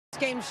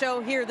Game show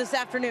here this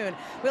afternoon.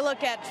 We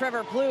look at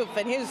Trevor Plouffe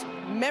and his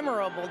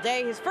memorable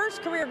day, his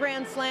first career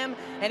grand slam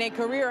and a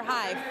career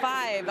high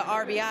 5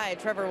 RBI.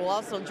 Trevor will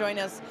also join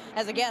us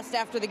as a guest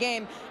after the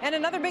game. And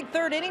another big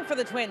third inning for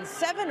the Twins.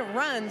 7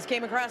 runs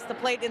came across the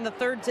plate in the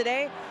third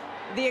today.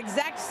 The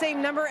exact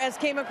same number as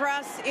came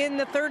across in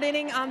the third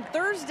inning on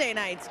Thursday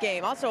night's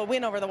game. Also a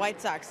win over the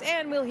White Sox.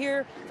 And we'll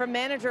hear from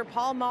manager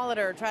Paul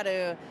Molitor try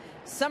to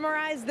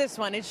summarize this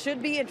one. It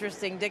should be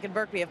interesting. Dick and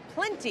Burke, we have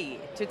plenty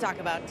to talk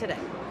about today.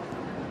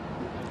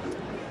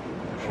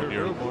 When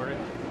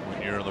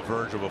you're on the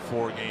verge of a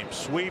 4-game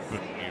sweep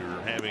and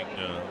you're having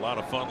a lot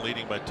of fun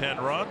leading by 10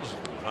 runs,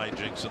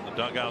 hijinks in the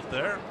dugout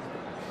there.